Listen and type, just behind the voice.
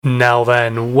Now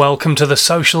then, welcome to the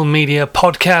Social Media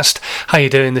Podcast. How you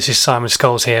doing? This is Simon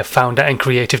Scholes here, founder and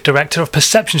creative director of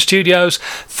Perception Studios.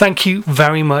 Thank you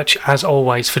very much, as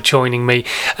always, for joining me.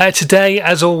 Today,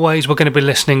 as always, we're going to be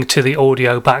listening to the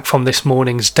audio back from this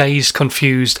morning's Dazed,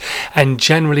 Confused and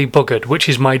Generally Buggered, which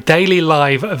is my daily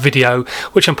live video,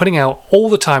 which I'm putting out all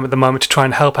the time at the moment to try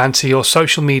and help answer your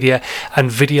social media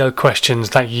and video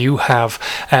questions that you have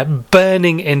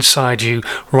burning inside you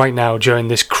right now during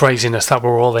this craziness that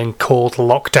we're all in called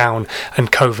lockdown and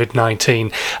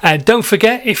COVID-19. Don't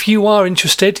forget, if you are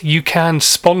interested, you can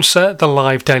sponsor the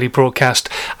live daily broadcast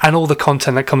and all the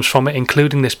content that comes from it,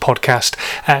 including this podcast,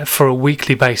 for a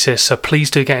weekly basis. So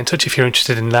please do get in touch if you're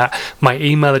interested in that. My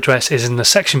email address is in the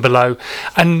section below.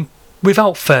 And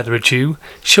without further ado,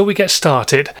 shall we get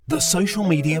started? The Social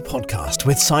Media Podcast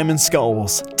with Simon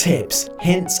Scholes. Tips,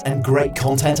 hints, and great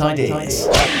content ideas.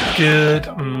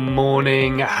 Good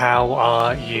morning. How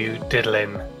are you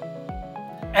diddling?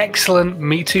 Excellent.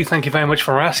 Me too. Thank you very much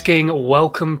for asking.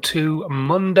 Welcome to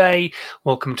Monday.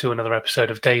 Welcome to another episode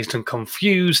of Dazed and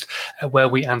Confused, where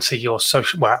we answer your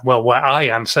where I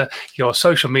answer your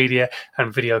social media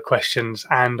and video questions,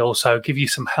 and also give you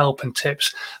some help and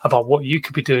tips about what you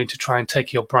could be doing to try and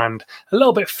take your brand a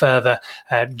little bit further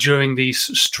during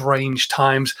these strange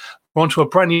times. We're on to a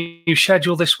brand new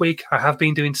schedule this week. I have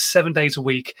been doing 7 days a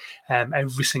week,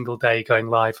 every single day going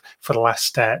live for the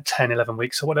last 10, 11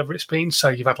 weeks or whatever it's been. So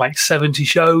you've had like 70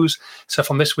 shows. So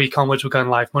from this week onwards, we're going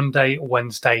live Monday,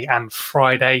 Wednesday and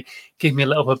Friday. Give me a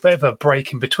little bit of a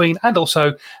break in between, and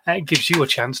also it gives you a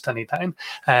chance to need that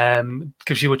in.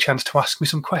 Gives you a chance to ask me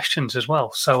some questions as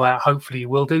well. So hopefully you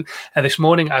will do. This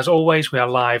morning, as always, we are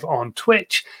live on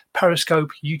Twitch,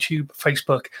 Periscope, YouTube,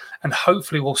 Facebook, and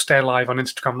hopefully we'll stay live on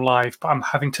Instagram Live. But I'm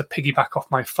having to piggyback off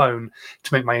my phone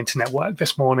to make my internet work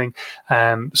this morning.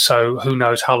 So who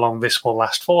knows how long this will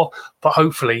last for? But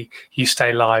hopefully you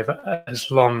stay live as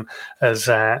long as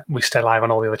we stay live on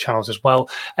all the other channels as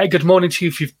well. Good morning to you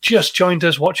if you've just joined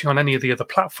us watching on any of the other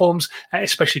platforms.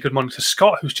 Especially good morning to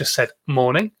Scott, who's just said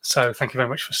morning. So thank you very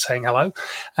much for saying hello.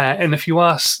 And if you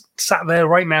are sat there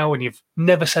right now and you've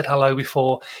never said hello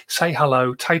before, say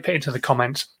hello, type it into the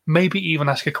comments, maybe even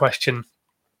ask a question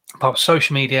about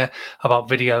social media, about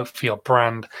video for your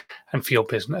brand and for your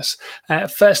business.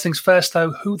 First things first,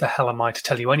 though, who the hell am I to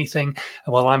tell you anything?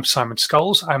 Well, I'm Simon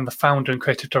Scholes. I'm the founder and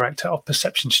creative director of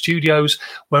Perception Studios.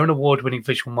 We're an award-winning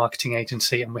visual marketing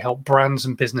agency, and we help brands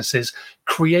and businesses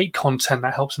create content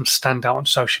that helps them stand out on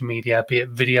social media, be it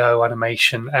video,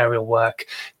 animation, aerial work,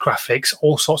 graphics,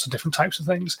 all sorts of different types of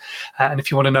things. And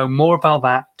if you want to know more about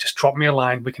that, just drop me a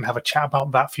line. We can have a chat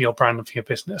about that for your brand and for your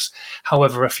business.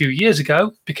 However, a few years ago,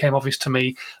 it became obvious to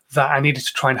me that I needed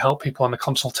to try and help people on a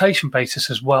consultation basis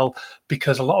as well,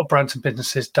 because a lot of brands and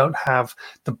businesses don't have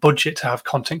the budget to have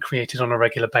content created on a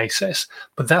regular basis.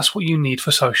 But that's what you need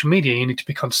for social media. You need to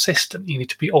be consistent. You need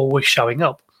to be always showing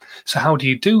up. So how do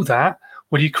you do that?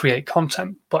 Well, you create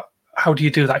content. But how do you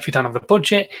do that if you don't have the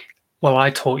budget? Well, I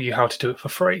taught you how to do it for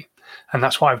free. And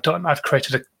that's what I've done. I've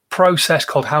created a process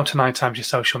called How to 9 Times Your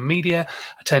Social Media.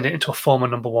 I turned it into a former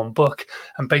 #1 book,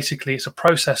 and basically it's a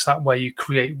process that where you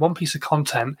create one piece of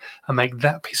content and make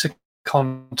that piece of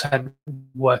content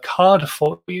work harder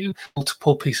for you,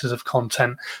 multiple pieces of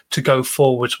content to go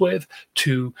forwards with,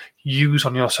 to use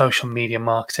on your social media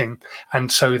marketing,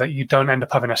 and so that you don't end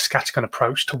up having a scattergun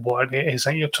approach to what it is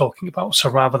that you're talking about. So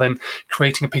rather than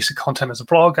creating a piece of content as a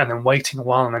blog and then waiting a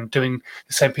while and then doing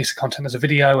the same piece of content as a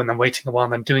video and then waiting a while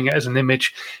and then doing it as an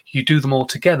image, you do them all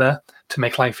together to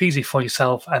make life easy for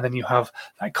yourself, and then you have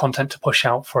that content to push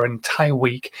out for an entire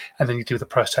week, and then you do the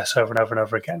process over and over and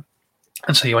over again.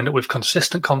 And so you end up with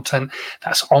consistent content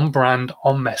that's on brand,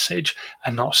 on message,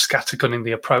 and not scattergunning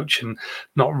the approach and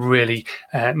not really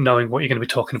knowing what you're going to be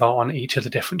talking about on each of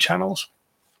the different channels.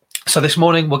 So this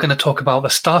morning, we're going to talk about the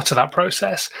start of that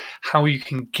process, how you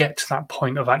can get to that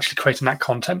point of actually creating that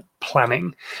content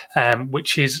planning,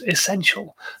 which is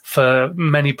essential for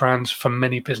many brands, for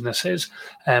many businesses.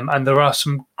 And there are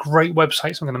some great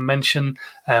websites I'm going to mention.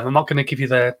 I'm not going to give you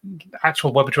the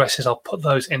actual web addresses. I'll put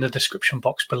those in the description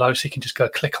box below so you can just go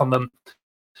click on them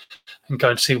and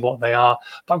go and see what they are.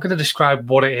 But I'm going to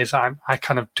describe what it is I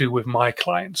kind of do with my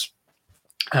clients.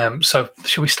 So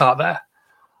should we start there?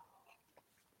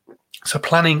 So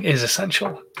planning is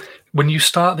essential. When you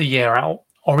start the year out,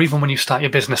 or even when you start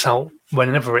your business out,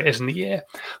 whenever it is in the year,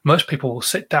 most people will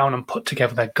sit down and put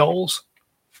together their goals.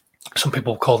 Some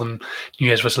people call them New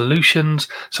Year's resolutions.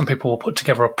 Some people will put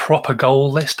together a proper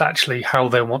goal list, actually, how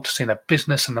they want to see their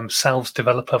business and themselves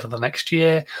develop over the next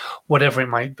year, whatever it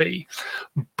might be.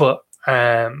 But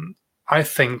I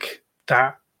think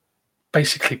that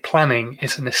basically planning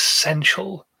is an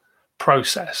essential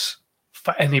process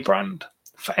for any brand,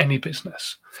 for any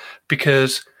business,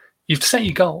 because you've set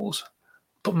your goals,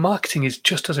 but marketing is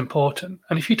just as important.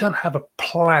 And if you don't have a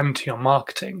plan to your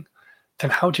marketing, then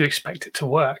how do you expect it to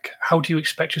work? How do you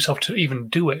expect yourself to even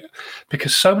do it?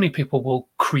 Because so many people will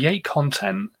create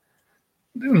content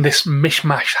in this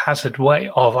mishmash hazard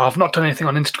way of, I've not done anything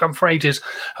on Instagram for ages,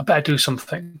 I better do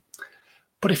something.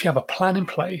 But if you have a plan in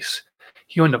place,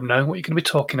 you end up knowing what you're going to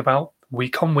be talking about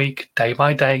week on week, day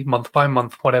by day, month by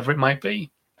month, whatever it might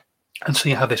be. And so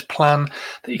you have this plan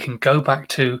that you can go back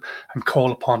to and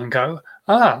call upon and go,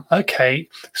 okay,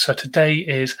 so today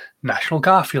is National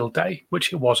Garfield Day,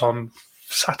 which it was on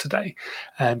Saturday,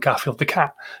 Garfield the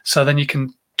cat. So then you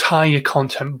can tie your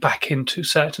content back into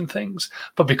certain things.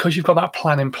 But because you've got that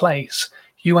plan in place,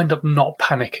 you end up not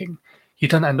panicking. You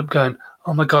don't end up going,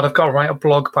 oh my God, I've got to write a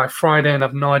blog by Friday and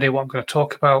I've no idea what I'm going to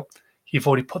talk about. You've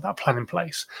already put that plan in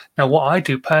place. Now, what I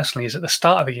do personally is at the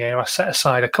start of the year, I set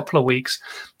aside a couple of weeks,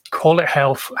 call it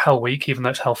Hell Week, even though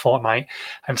it's Hell Fortnight,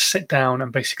 and sit down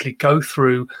and basically go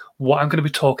through what I'm going to be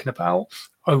talking about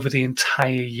over the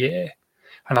entire year.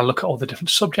 And I look at all the different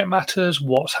subject matters,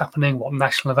 what's happening, what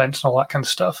national events and all that kind of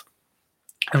stuff,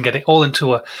 and get it all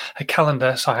into a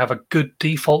calendar so I have a good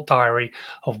default diary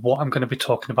of what I'm going to be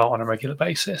talking about on a regular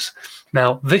basis.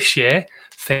 Now, this year,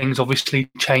 things obviously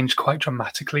changed quite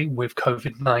dramatically with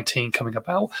COVID-19 coming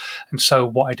about. And so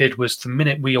what I did was the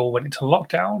minute we all went into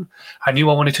lockdown, I knew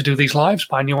I wanted to do these lives,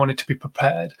 but I knew I wanted to be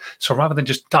prepared. So rather than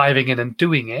just diving in and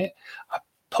doing it, I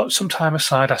put some time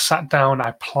aside, I sat down,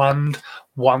 I planned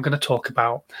what I'm going to talk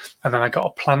about, and then I got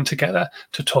a plan together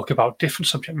to talk about different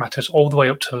subject matters all the way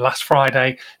up to last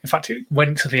Friday. In fact, it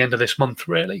went to the end of this month,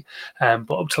 really, but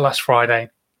up to last Friday,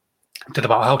 I did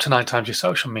about how to 9 times your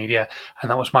social media, and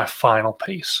that was my final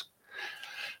piece.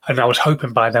 And I was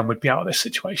hoping by then we'd be out of this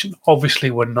situation.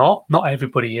 Obviously, we're not. Not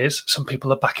everybody is. Some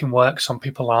people are back in work, some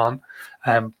people aren't.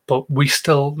 But we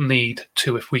still need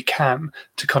to, if we can,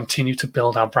 to continue to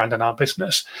build our brand and our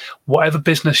business. Whatever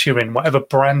business you're in, whatever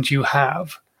brand you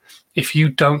have, if you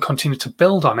don't continue to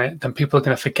build on it, then people are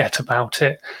going to forget about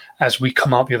it as we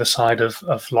come out the other side of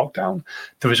lockdown.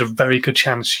 There is a very good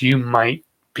chance you might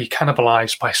be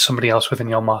cannibalized by somebody else within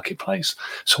your marketplace.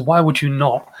 So why would you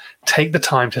not take the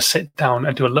time to sit down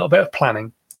and do a little bit of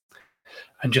planning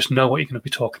and just know what you're going to be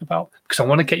talking about? Because I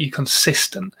want to get you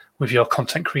consistent with your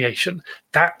content creation.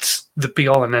 That's the be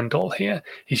all and end all here,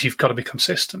 is you've got to be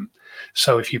consistent.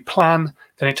 So if you plan,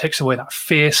 then it takes away that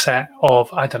fear set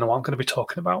of, I don't know what I'm going to be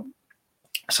talking about.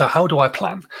 So how do I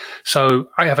plan? So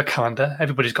I have a calendar.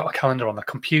 Everybody's got a calendar on the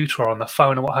computer or on the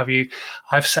phone or what have you.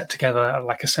 I've set together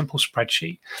like a simple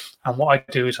spreadsheet. And what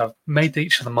I do is I've made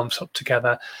each of the months up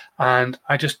together and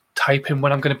I just type in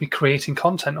when I'm going to be creating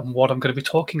content and what I'm going to be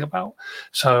talking about.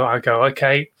 So I go,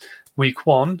 okay, week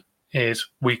 1 is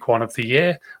week 1 of the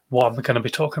year. What am I going to be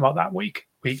talking about that week?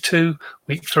 Week 2,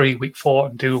 week 3, week 4,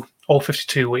 and do all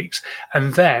 52 weeks.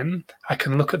 And then I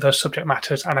can look at those subject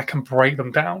matters and I can break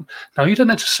them down. Now, you don't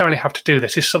necessarily have to do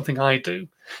this. It's something I do.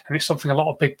 And it's something a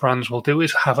lot of big brands will do,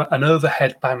 is have an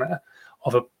overhead banner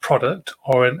of a product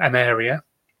or an area.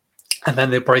 And then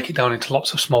they break it down into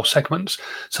lots of small segments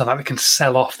so that they can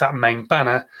sell off that main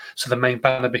banner. So the main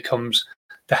banner becomes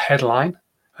the headline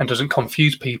and doesn't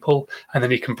confuse people, and then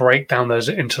you can break down those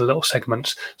into little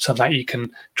segments so that you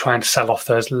can try and sell off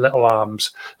those little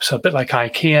arms. So a bit like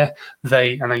IKEA,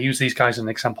 and I use these guys as an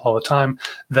example all the time,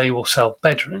 they will sell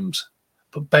bedrooms,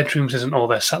 but bedrooms isn't all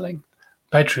they're selling.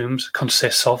 Bedrooms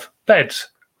consists of beds,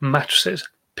 mattresses,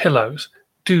 pillows,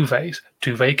 duvets,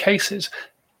 duvet cases,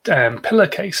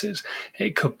 pillowcases.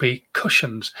 It could be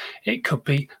cushions, it could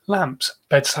be lamps,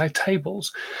 bedside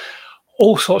tables,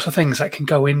 all sorts of things that can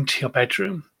go into your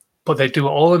bedroom, but they do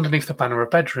it all underneath the banner of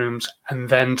bedrooms and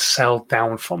then sell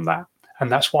down from that.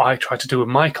 And that's what I try to do with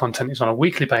my content, is on a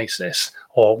weekly basis,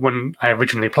 or when I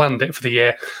originally planned it for the year,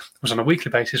 it was on a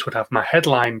weekly basis, would have my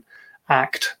headline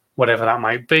act, whatever that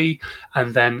might be,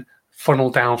 and then funnel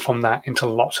down from that into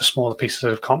lots of smaller pieces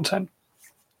of content.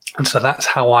 And so that's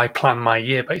how I plan my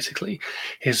year, basically,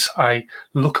 is I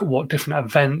look at what different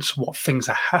events, what things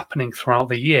are happening throughout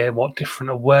the year, what different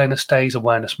awareness days,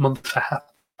 awareness months are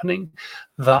happening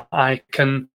that I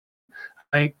can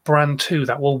make brand to,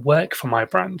 that will work for my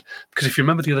brand. Because if you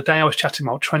remember the other day, I was chatting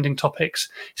about trending topics.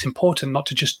 It's important not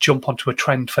to just jump onto a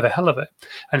trend for the hell of it.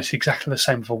 And it's exactly the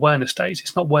same with awareness days.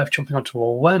 It's not worth jumping onto an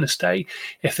awareness day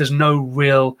if there's no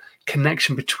real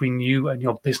connection between you and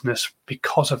your business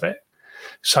because of it.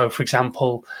 So, for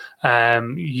example,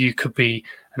 you could be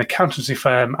an accountancy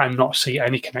firm and not see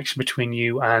any connection between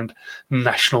you and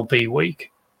National Bee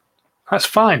Week. That's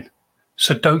fine.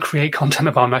 So don't create content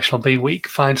about National Bee Week.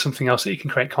 Find something else that you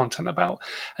can create content about.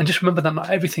 And just remember that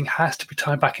not everything has to be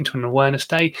tied back into an awareness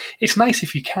day. It's nice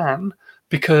if you can,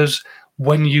 because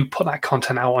when you put that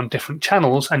content out on different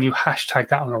channels and you hashtag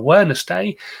that on awareness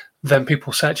day, then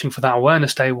people searching for that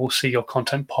awareness day will see your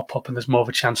content pop up, and there's more of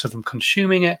a chance of them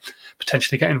consuming it,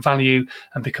 potentially getting value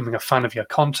and becoming a fan of your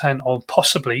content, or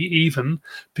possibly even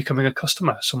becoming a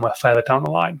customer somewhere further down the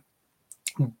line.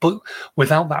 But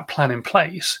without that plan in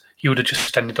place, you would have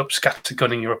just ended up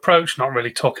scattergunning your approach, not really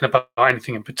talking about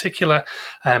anything in particular,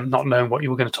 not knowing what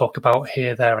you were going to talk about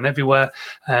here, there, and everywhere.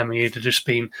 You'd have just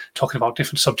been talking about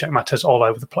different subject matters all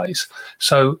over the place.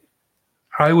 So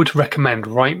I would recommend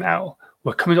right now,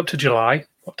 we're coming up to July.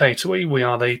 What date are we? We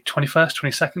are the 21st,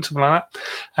 22nd, something like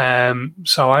that.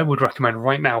 So I would recommend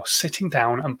right now sitting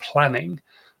down and planning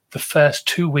the first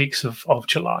 2 weeks of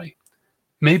July,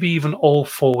 maybe even all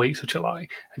 4 weeks of July,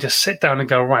 and just sit down and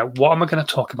go, right, what am I going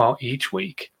to talk about each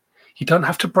week? You don't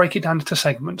have to break it down into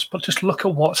segments, but just look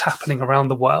at what's happening around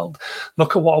the world.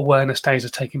 Look at what awareness days are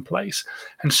taking place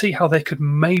and see how they could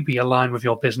maybe align with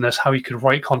your business, how you could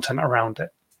write content around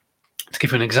it. To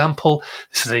give you an example,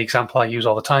 this is the example I use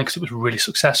all the time because it was really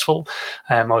successful.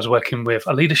 I was working with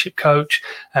a leadership coach.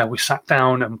 We sat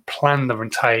down and planned the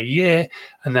entire year.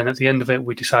 And then at the end of it,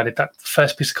 we decided that the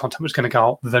first piece of content was going to go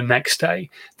out the next day.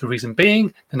 The reason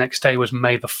being, the next day was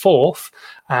May the 4th.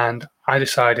 And I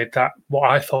decided that what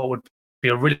I thought would be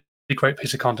a really great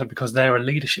piece of content, because they're a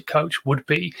leadership coach, would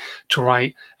be to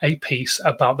write a piece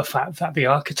about the fact that the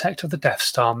architect of the Death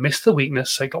Star missed the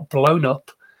weakness, so it got blown up,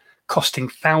 costing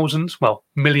thousands, well,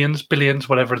 millions, billions,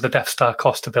 whatever the Death Star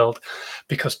cost to build,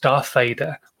 because Darth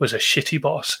Vader was a shitty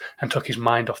boss and took his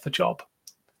mind off the job.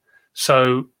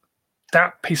 So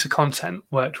that piece of content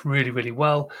worked really, really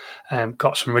well, and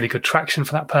got some really good traction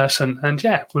for that person. And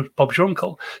yeah, with Bob's your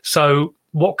uncle. So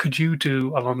what could you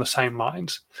do along the same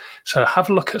lines? So have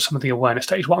a look at some of the awareness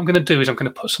days. What I'm going to do is I'm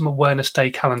going to put some awareness day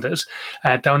calendars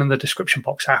down in the description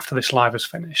box after this live is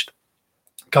finished.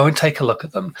 Go and take a look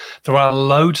at them. There are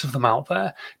loads of them out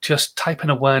there. Just type in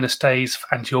awareness days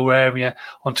and your area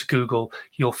onto Google.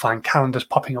 You'll find calendars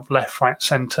popping up left, right,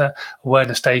 center.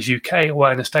 Awareness days UK,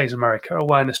 awareness days America,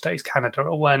 awareness days Canada,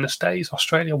 awareness days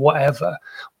Australia, whatever,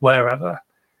 wherever.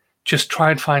 Just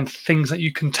try and find things that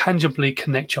you can tangibly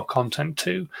connect your content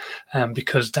to,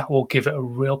 because that will give it a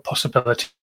real possibility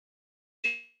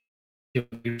to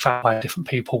be found by different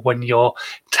people when you're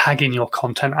tagging your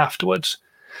content afterwards.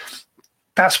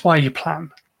 That's why you plan.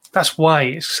 That's why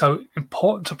it's so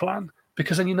important to plan,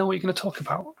 because then you know what you're going to talk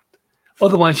about.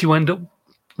 Otherwise, you end up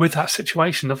with that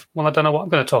situation of, well, I don't know what I'm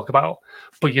going to talk about,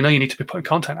 but you know you need to be putting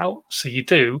content out. So you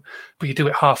do, but you do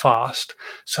it half-assed.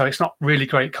 So it's not really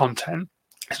great content.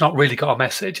 It's not really got a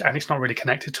message, and it's not really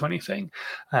connected to anything.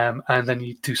 And then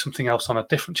you do something else on a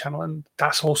different channel, and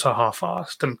that's also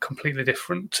half-assed and completely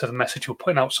different to the message you're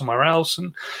putting out somewhere else.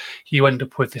 And you end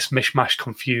up with this mishmash,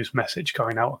 confused message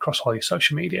going out across all your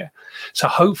social media. So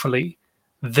hopefully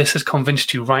this has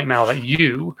convinced you right now that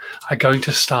you are going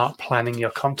to start planning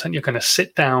your content. You're going to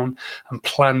sit down and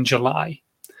plan July.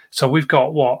 So we've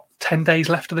got, 10 days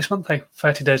left of this month,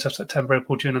 30 days of September,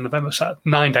 April, June, and November, so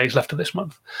 9 days left of this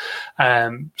month.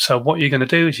 So what you're going to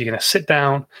do is you're going to sit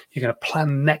down, you're going to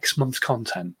plan next month's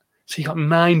content. So you've got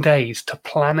 9 days to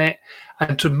plan it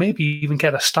and to maybe even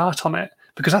get a start on it,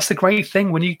 because that's the great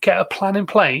thing. When you get a plan in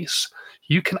place,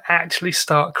 you can actually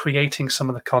start creating some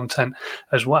of the content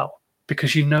as well,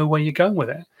 because you know where you're going with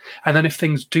it. And then if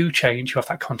things do change, you have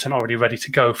that content already ready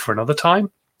to go for another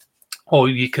time. Or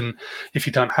you can, if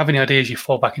you don't have any ideas, you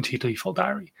fall back into your default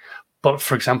diary. But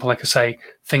for example, like I say,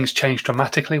 things changed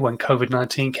dramatically when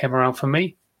COVID-19 came around for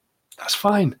me. That's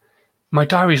fine. My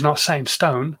diary is not set in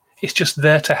stone. It's just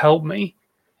there to help me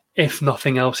if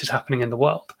nothing else is happening in the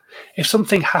world. If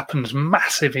something happens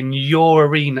massive in your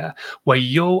arena where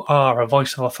you are a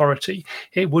voice of authority,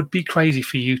 it would be crazy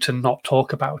for you to not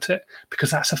talk about it,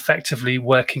 because that's effectively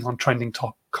working on trending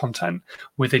top content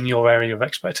within your area of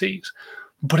expertise.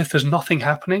 But if there's nothing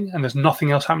happening and there's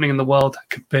nothing else happening in the world that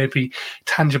could maybe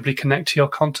tangibly connect to your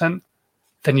content,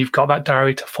 then you've got that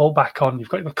diary to fall back on. You've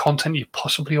got the content you've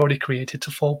possibly already created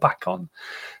to fall back on.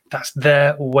 That's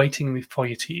there waiting for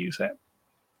you to use it.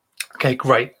 Okay,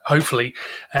 great. Hopefully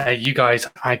you guys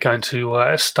are going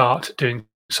to start doing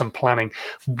some planning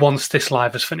once this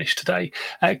live is finished today.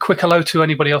 Quick hello to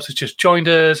anybody else who's just joined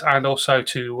us, and also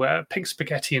to Pink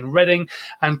Spaghetti in Reading,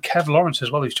 and Kev Lawrence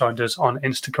as well, who's joined us on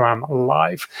Instagram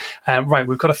Live. Right,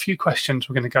 we've got a few questions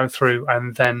we're going to go through,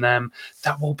 and then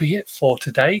that will be it for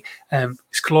today.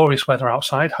 It's glorious weather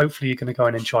outside. Hopefully you're going to go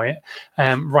and enjoy it.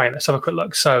 Right, let's have a quick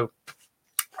look. So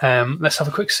Let's have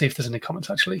a quick see if there's any comments,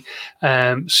 actually.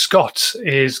 Scott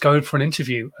is going for an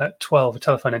interview at 12, a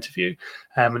telephone interview,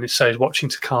 and it says, watching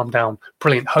to calm down.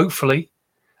 Brilliant. Hopefully,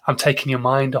 I'm taking your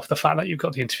mind off the fact that you've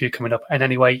got the interview coming up. And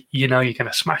anyway, you know you're going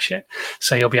to smash it,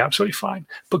 so you'll be absolutely fine.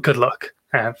 But good luck.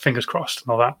 Fingers crossed and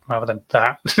all that, rather than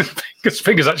that.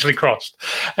 Fingers actually crossed.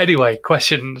 Anyway,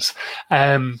 questions.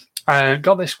 I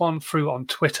got this one through on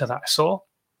Twitter that I saw.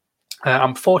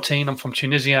 I'm 14, I'm from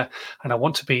Tunisia, and I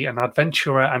want to be an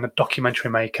adventurer and a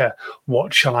documentary maker.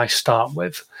 What shall I start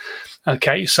with?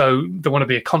 Okay, so they want to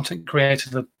be a content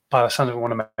creator. By the sound of it,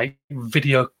 want to make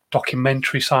video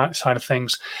documentary side of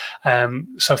things.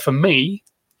 So for me,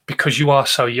 because you are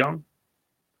so young,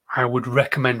 I would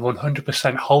recommend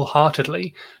 100%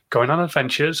 wholeheartedly going on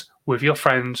adventures with your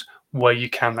friends where you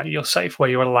can, that you're safe, where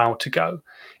you're allowed to go.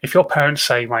 If your parents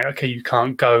say, right, okay, you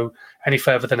can't go any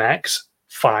further than X,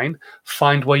 fine.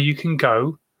 Find where you can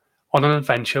go on an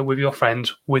adventure with your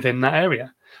friends within that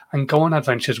area and go on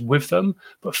adventures with them,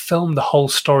 but film the whole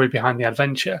story behind the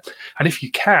adventure. And if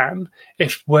you can,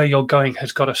 if where you're going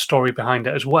has got a story behind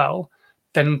it as well,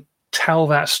 then tell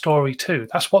that story too.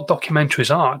 That's what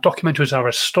documentaries are. Documentaries are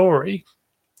a story,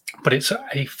 but it's not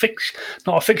a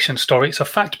fiction story, it's a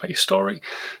fact-based story.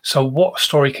 So what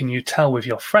story can you tell with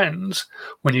your friends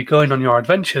when you're going on your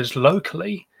adventures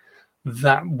locally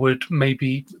that would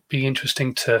maybe be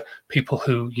interesting to people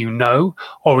who you know,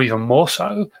 or even more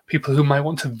so, people who might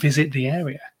want to visit the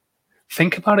area?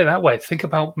 Think about it that way. Think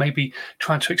about maybe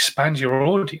trying to expand your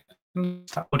audience,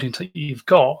 that audience that you've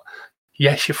got.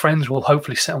 Yes, your friends will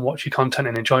hopefully sit and watch your content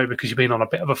and enjoy it because you've been on a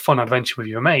bit of a fun adventure with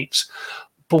your mates.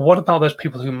 But what about those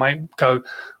people who might go,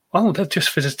 oh, they've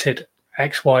just visited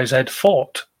XYZ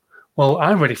fort. Well,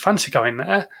 I really fancy going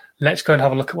there. Let's go and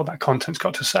have a look at what that content's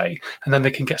got to say. And then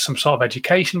they can get some sort of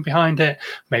education behind it,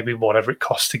 maybe whatever it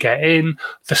costs to get in,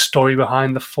 the story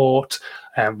behind the fort,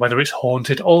 whether it's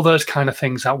haunted, all those kind of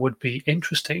things that would be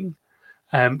interesting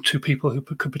to people who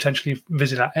could potentially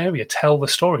visit that area. Tell the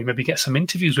story, maybe get some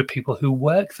interviews with people who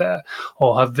work there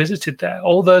or have visited there,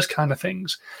 all those kind of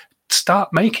things. Start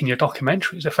making your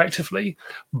documentaries effectively,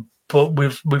 but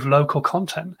with local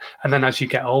content. And then as you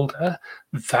get older,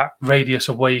 that radius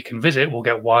of where you can visit will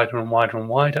get wider and wider and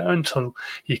wider until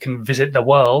you can visit the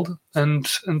world and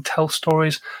tell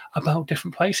stories about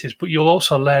different places. But you'll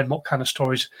also learn what kind of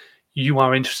stories you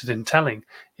are interested in telling.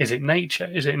 Is it nature?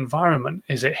 Is it environment?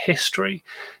 Is it history?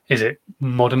 Is it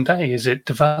modern day? Is it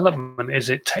development? Is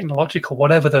it technological?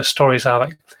 Whatever those stories are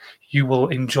that you will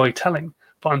enjoy telling.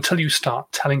 But until you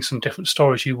start telling some different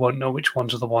stories, you won't know which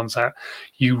ones are the ones that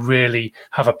you really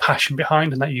have a passion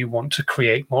behind and that you want to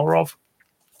create more of.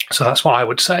 So that's what I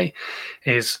would say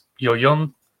is, you're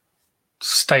young,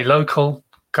 stay local,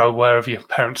 go wherever your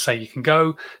parents say you can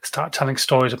go, start telling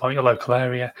stories about your local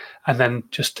area, and then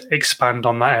just expand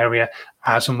on that area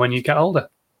as and when you get older.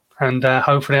 And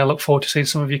hopefully I look forward to seeing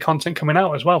some of your content coming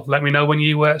out as well. Let me know when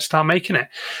you start making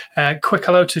it. Quick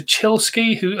hello to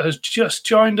Chilsky, who has just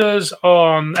joined us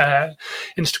on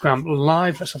Instagram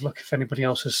Live. Let's have a look if anybody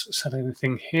else has said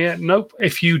anything here. Nope.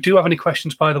 If you do have any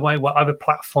questions, by the way, whatever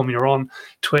platform you're on,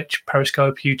 Twitch,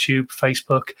 Periscope, YouTube,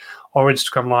 Facebook, or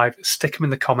Instagram Live, stick them in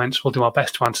the comments. We'll do our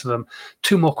best to answer them.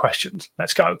 2 more questions.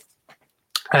 Let's go.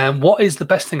 What is the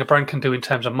best thing a brand can do in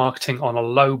terms of marketing on a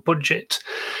low budget?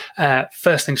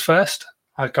 First things first,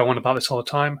 I go on about this all the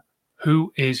time.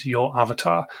 Who is your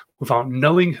avatar? Without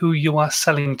knowing who you are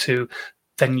selling to,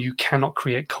 then you cannot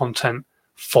create content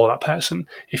for that person.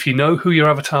 If you know who your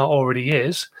avatar already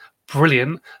is,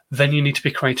 brilliant, then you need to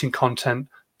be creating content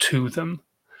to them.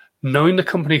 Knowing the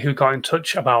company who got in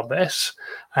touch about this,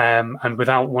 and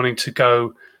without wanting to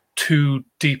go too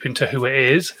deep into who it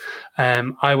is,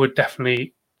 I would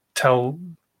definitely tell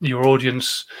your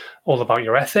audience all about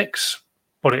your ethics,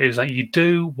 what it is that you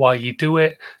do, why you do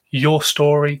it, your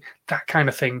story, that kind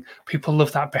of thing. People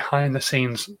love that behind the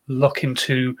scenes look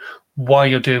into why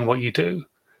you're doing what you do.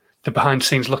 The behind the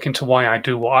scenes look into why I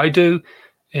do what I do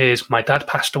is my dad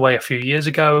passed away a few years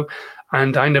ago,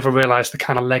 and I never realized the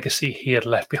kind of legacy he had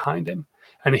left behind him.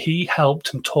 And he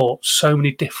helped and taught so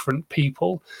many different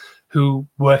people who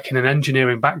work in an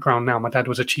engineering background now. My dad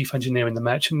was a chief engineer in the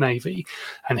Merchant Navy,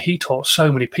 and he taught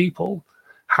so many people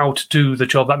how to do the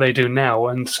job that they do now.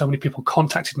 And so many people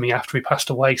contacted me after he passed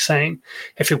away saying,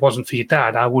 if it wasn't for your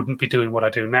dad, I wouldn't be doing what I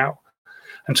do now.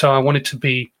 And so I wanted to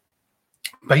be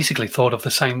basically thought of the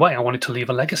same way. I wanted to leave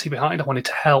a legacy behind. I wanted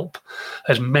to help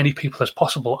as many people as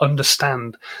possible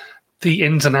understand the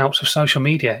ins and outs of social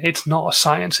media. It's not a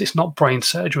science. It's not brain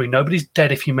surgery. Nobody's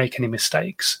dead if you make any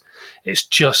mistakes. It's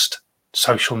just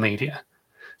social media.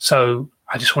 So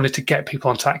I just wanted to get people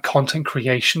onto that content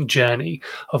creation journey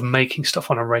of making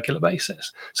stuff on a regular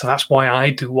basis. So that's why I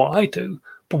do what I do.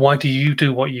 But why do you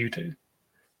do what you do?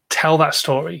 Tell that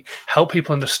story, help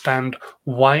people understand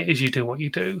why it is you do what you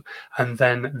do, and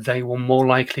then they will more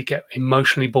likely get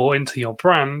emotionally bought into your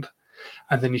brand.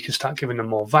 And then you can start giving them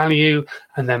more value,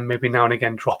 and then maybe now and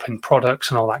again drop in products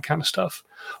and all that kind of stuff.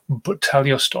 But tell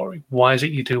your story. Why is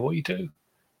it you do what you do?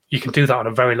 You can do that on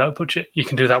a very low budget. You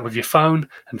can do that with your phone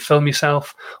and film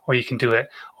yourself, or you can do it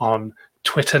on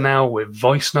Twitter now with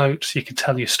voice notes. You can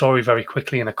tell your story very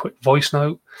quickly in a quick voice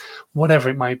note, whatever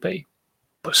it might be.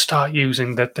 But start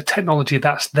using the technology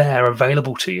that's there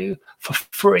available to you for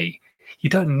free. You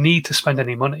don't need to spend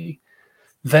any money.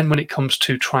 Then when it comes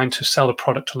to trying to sell the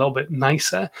product a little bit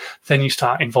nicer, then you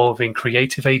start involving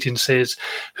creative agencies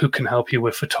who can help you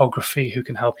with photography, who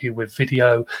can help you with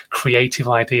video, creative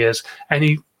ideas.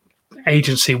 Any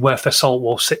agency worth their salt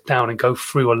will sit down and go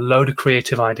through a load of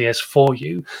creative ideas for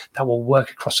you that will work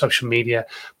across social media,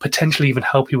 potentially even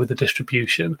help you with the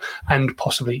distribution, and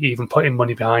possibly even putting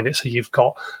money behind it. So you've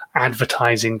got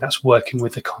advertising that's working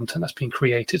with the content that's being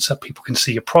created, so people can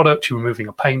see your product, you're removing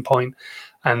a pain point,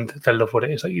 and they love what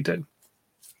it is that you do.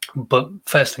 But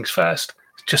first things first,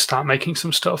 just start making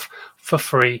some stuff for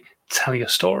free. Tell your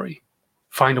story,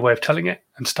 find a way of telling it,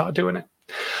 and start doing it.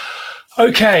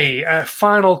 Okay,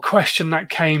 final question that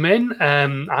came in.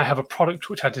 I have a product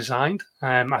which I designed.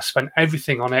 I spent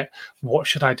everything on it. What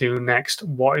should I do next?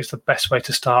 What is the best way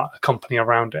to start a company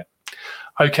around it?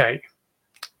 Okay,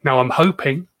 now I'm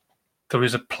hoping there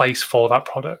is a place for that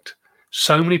product.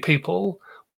 So many people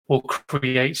will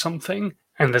create something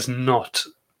and there's not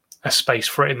a space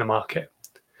for it in the market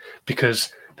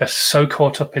because they're so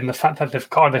caught up in the fact that they've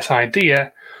got this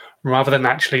idea rather than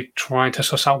actually trying to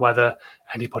suss out whether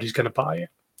anybody's going to buy it.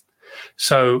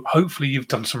 So hopefully you've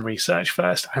done some research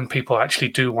first and people actually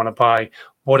do want to buy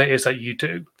what it is that you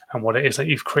do and what it is that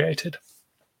you've created.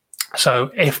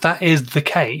 So if that is the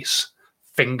case,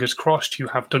 fingers crossed you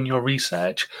have done your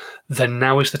research, then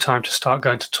now is the time to start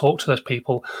going to talk to those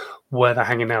people where they're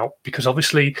hanging out, because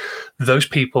obviously those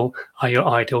people are your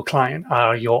ideal client,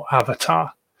 are your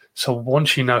avatar. So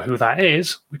once you know who that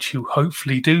is, which you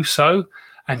hopefully do so,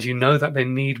 and you know that they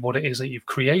need what it is that you've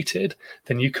created,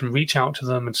 then you can reach out to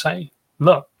them and say,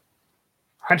 look,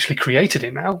 I actually created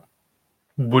it now.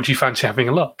 Would you fancy having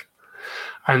a look?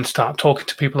 And start talking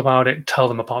to people about it, tell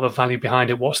them about the value behind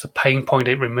it, what's the pain point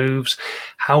it removes,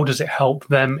 how does it help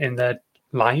them in their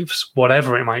lives,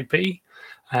 whatever it might be.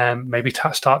 Maybe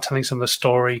start telling some of the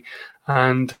story.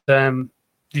 And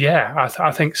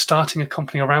I think starting a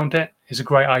company around it is a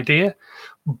great idea.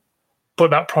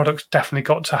 But that product's definitely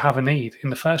got to have a need in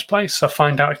the first place. So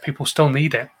find out if people still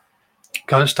need it.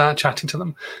 Go and start chatting to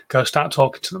them. Go start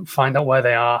talking to them. Find out where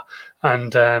they are,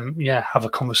 and have a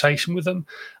conversation with them,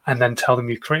 and then tell them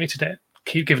you created it.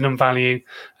 Keep giving them value.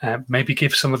 Maybe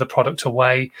give some of the product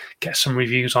away. Get some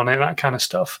reviews on it. That kind of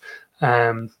stuff.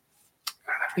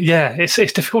 It's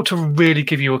difficult to really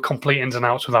give you a complete ins and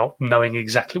outs without knowing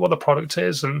exactly what the product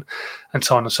is and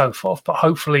so on and so forth. But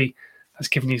hopefully that's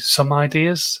given you some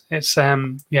ideas. It's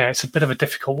a bit of a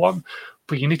difficult one,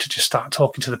 but you need to just start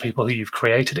talking to the people who you've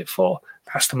created it for.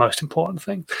 That's the most important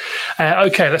thing.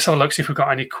 Okay, let's have a look, see if we've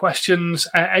got any questions.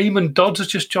 Eamon Dodds has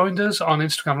just joined us on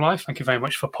Instagram Live. Thank you very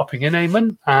much for popping in,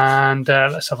 Eamon. And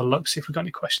let's have a look, see if we've got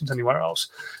any questions anywhere else.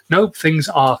 Nope, things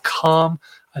are calm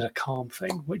as a calm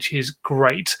thing, which is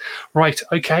great. Right,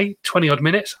 okay, 20 odd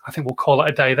minutes. I think we'll call it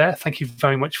a day there. Thank you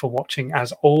very much for watching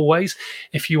as always.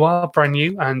 If you are brand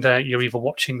new and you're either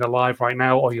watching the live right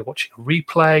now or you're watching a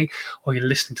replay or you're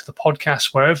listening to the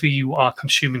podcast, wherever you are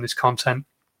consuming this content,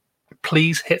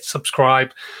 please hit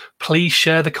subscribe. Please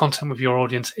share the content with your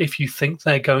audience if you think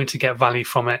they're going to get value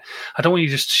from it. I don't want you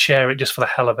to just share it just for the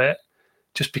hell of it,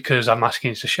 just because I'm asking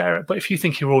you to share it. But if you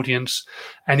think your audience,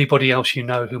 anybody else you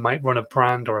know who might run a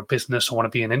brand or a business or want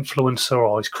to be an influencer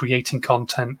or is creating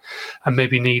content and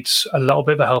maybe needs a little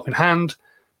bit of a helping hand,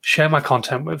 share my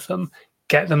content with them.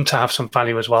 Get them to have some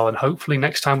value as well. And hopefully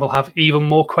next time we'll have even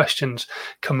more questions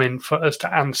come in for us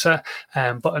to answer.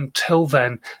 But until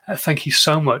then, thank you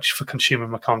so much for consuming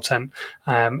my content.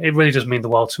 It really does mean the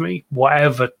world to me,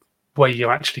 whatever way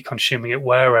you're actually consuming it,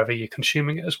 wherever you're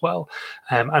consuming it as well.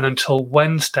 And until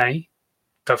Wednesday,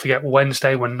 don't forget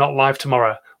Wednesday, we're not live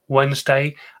tomorrow.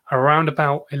 Wednesday, around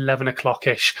about 11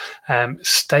 o'clock-ish.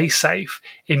 Stay safe.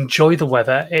 Enjoy the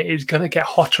weather. It is going to get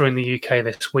hotter in the UK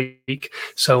this week.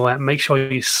 So make sure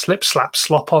you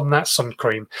slop on that sun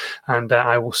cream. And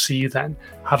I will see you then.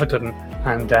 Have a good one.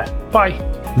 And bye.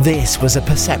 This was a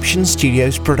Perception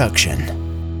Studios production.